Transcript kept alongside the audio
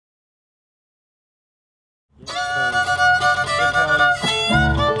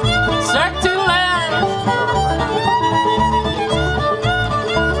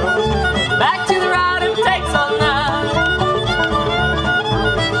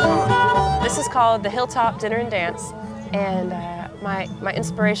called the Hilltop Dinner and Dance, and my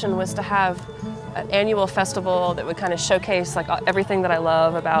inspiration was to have an annual festival that would kind of showcase like everything that I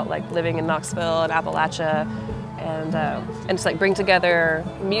love about like living in Knoxville and Appalachia, and just like bring together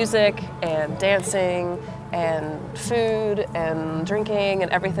music and dancing and food and drinking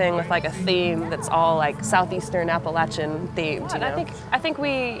and everything with like a theme that's all like southeastern Appalachian themed. You know? I think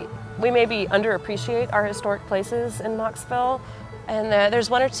we maybe underappreciate our historic places in Knoxville, and there's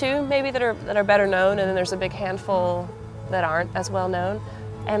one or two maybe that are better known, and then there's a big handful that aren't as well known.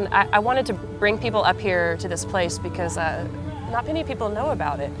 And I wanted to bring people up here to this place because not many people know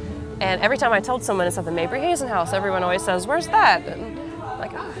about it. And every time I told someone it's at the Mabry-Hazen house, everyone always says, "Where's that?" And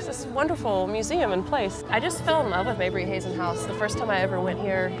like, oh, it's this wonderful museum and place. I just fell in love with Mabry-Hazen house the first time I ever went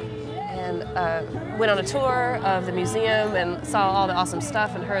here, and went on a tour of the museum and saw all the awesome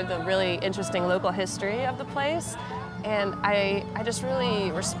stuff and heard the really interesting local history of the place. And I just really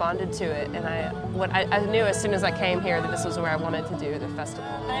responded to it, and I knew as soon as I came here that this was where I wanted to do the festival.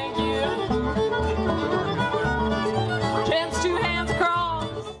 Thank you.